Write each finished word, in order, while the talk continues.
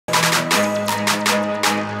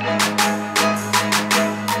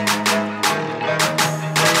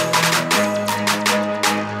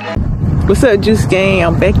What's up, Juice Gang?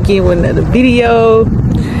 I'm back again with another video.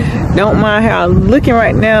 Don't mind how I'm looking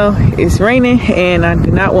right now. It's raining and I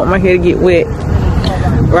do not want my hair to get wet.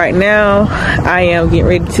 Right now I am getting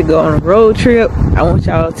ready to go on a road trip. I want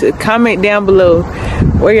y'all to comment down below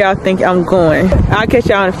where y'all think I'm going. I'll catch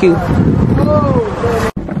y'all in a few.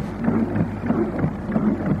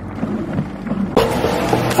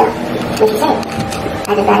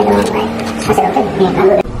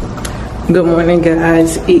 Good morning,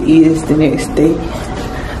 guys. It is the next day.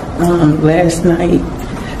 Last night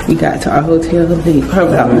we got to our hotel late,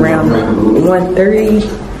 probably about around 1:30.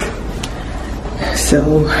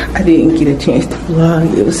 So I didn't get a chance to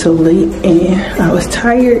vlog. It was so late and I was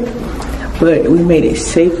tired, but we made it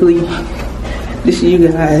safely. This is you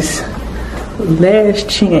guys' last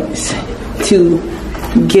chance to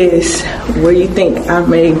guess where you think I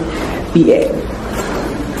may be at.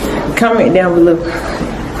 Comment down below.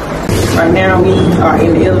 Right now we are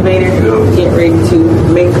in the elevator, getting ready to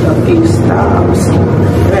make a few stops.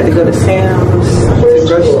 We had to go to Sam's, the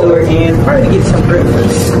grocery store, and probably get some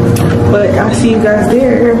breakfast. But I'll see you guys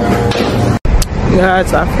there. You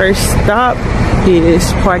guys, our first stop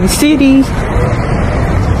is Party City.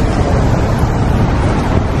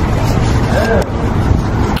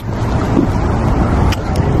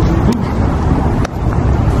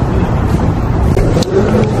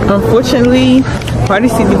 Unfortunately, Party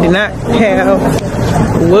City did not have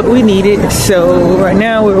what we needed, so right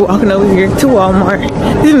now we're walking over here to Walmart.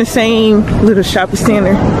 It's in the same little shopping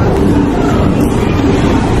center.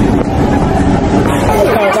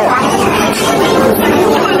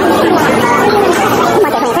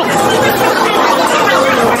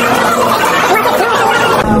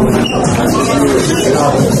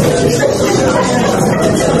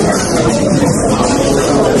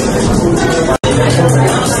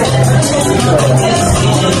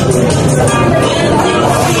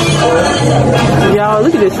 Y'all,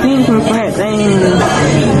 look at this thing from that thing.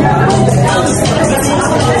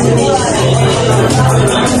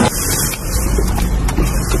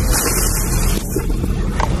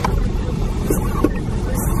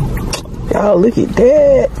 Y'all, look at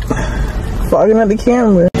that. Fogging up the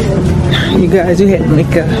camera. You guys, we had to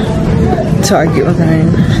make a Target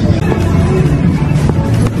line.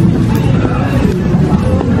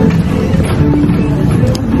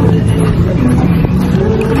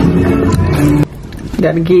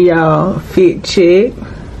 Gotta give y'all a fit check.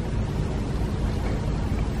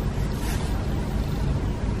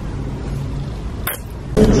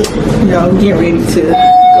 Y'all get ready to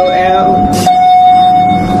go out.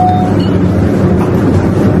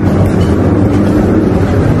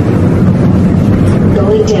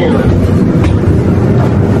 Going down.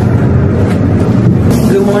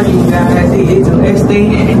 Good morning, you guys. It is the last day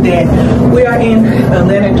that we are in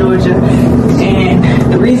Atlanta, Georgia. And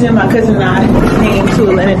the reason my cousin and I came to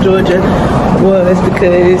Atlanta, Georgia was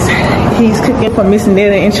because he's cooking for Miss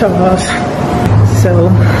Netta and Charles. So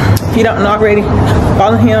if you don't know already,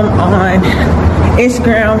 follow him on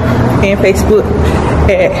Instagram and Facebook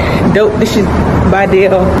at Dope Dishes by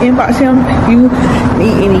Dale. Inbox him if you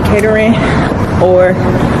need any catering or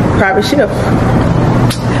private chef.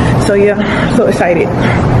 So yeah, so excited.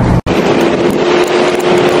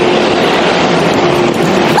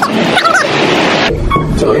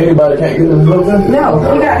 So anybody can't get them over?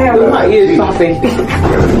 No, you gotta have my ears something. You have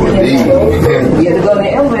to go to the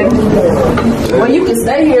elevator. Well, you can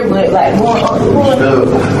stay here, but like going up the floor.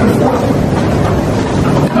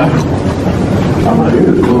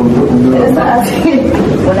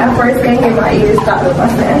 When I first came here, my ears stopped up. I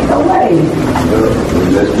said, ain't no way.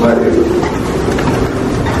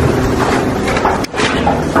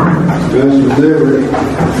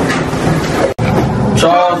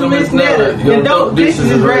 Charles and Miss Netta, your dope dishes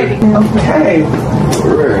is ready. Okay.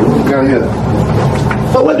 Alright, what we got here?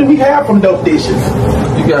 So what do we have from Dope Dishes?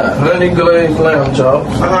 You got honey glazed lamb chops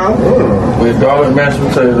with garlic mashed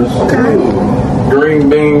potatoes, green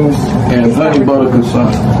beans, and honey butter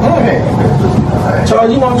croissant. Okay.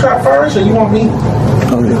 Charles, you want to try first or you want me?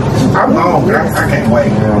 Oh yeah. I'm hungry. I can't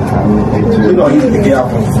wait. We're going to eat it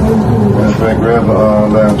together. Grab a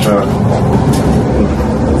lamb chop.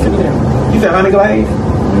 You said honey glaze?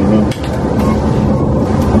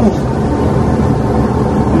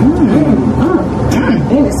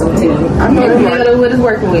 It's so tender. I know what it's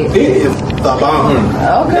working with. It is the bomb.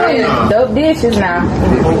 Okay, Dope Dishes now.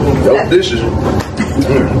 Dope dishes.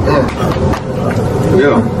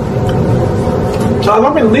 Yeah. Charles,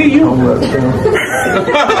 I'm going to leave you.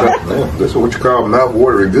 That's what you call mouth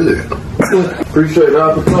watering good. Appreciate the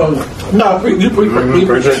opportunity. No, you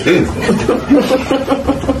appreciate this.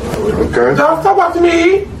 Okay. No, talk about to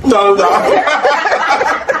me. No.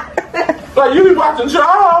 Like you be watching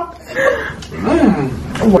Charles.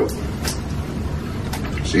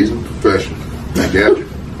 Seasoned professional. I got you.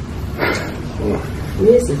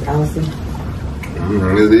 This is awesome.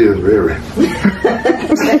 It is very.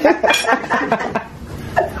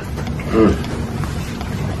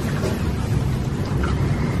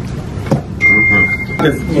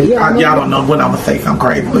 Y'all don't know what I'm gonna say, I'm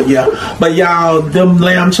crazy, but yeah. But y'all, them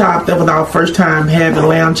lamb chops, that was our first time having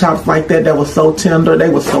lamb chops like that. That was so tender, they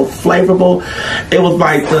were so flavorful. It was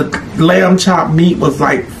like the lamb chop meat was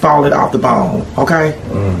like falling off the bone, okay?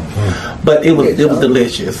 But it was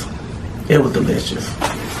delicious. It was delicious.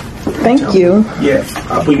 Thank you. Yes,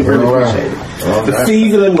 we really appreciate it. The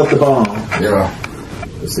seasoning was the bomb. Yeah.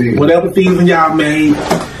 See. Whatever season y'all made,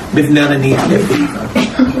 Miss Netta needs that season.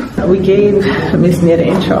 We gave Miss Netta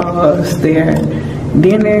and Charles their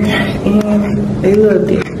dinner and they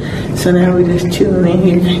loved it. So now we're just chilling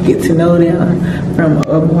in here, get to know them from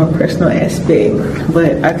a more personal aspect.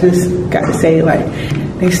 But I just got to say, like,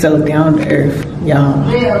 they so down to earth, y'all.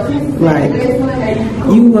 Like,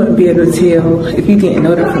 you wouldn't be able to tell if you didn't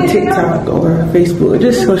know them from TikTok or Facebook or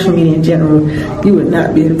just social media in general. You would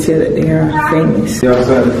not be able to tell that they are famous.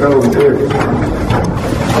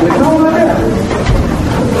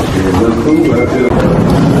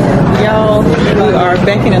 Y'all, we are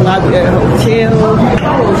back in the lobby at the hotel,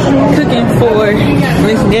 cooking for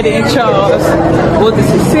Miss Netta and Charles. Was a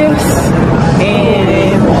success,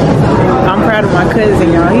 and I'm proud of my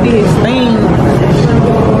cousin, y'all. He did his thing,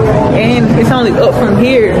 and it's only up from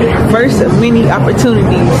here. First of many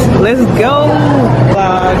opportunities. Let's go,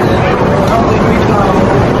 vlog.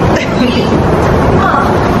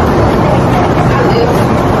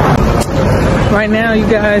 Right now, you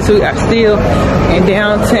guys, we are still in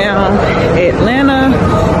downtown Atlanta,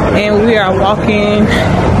 and we are walking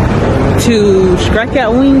to Strike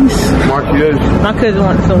Out Wings. Marcus. My cousin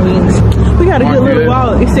wanted some wings. We got a good little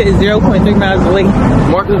walk. It says 0.3 miles away.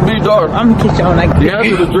 Marcus B. Dark. I'm gonna catch you on like The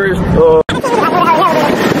answer to dress.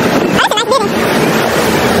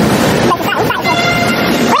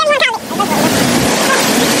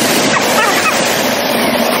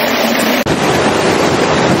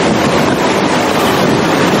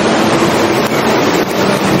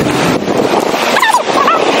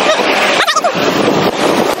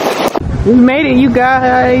 We made it, you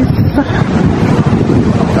guys.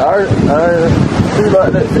 Alright. See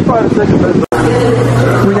about that. See about the second best.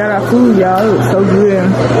 We got our food, y'all. It was so good.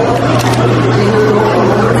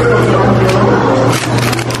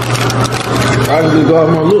 I just go out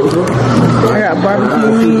my look, bro. I got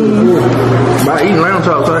barbecue. By eating lamb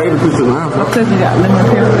chops, I ate a piece of lamb chops. My cousin got lemon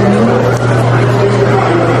pepper.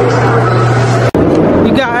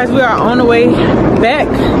 You guys, we are on the way back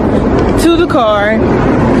to the car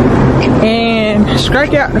and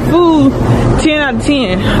strike out the food 10 out of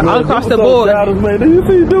 10 all across the board.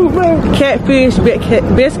 Catfish,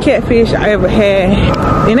 best catfish I ever had.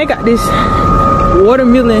 And they got this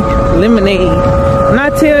watermelon lemonade. And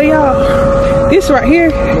I tell y'all, this right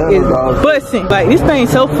here is busting. Like, this thing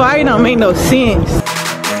so fire, it don't make no sense.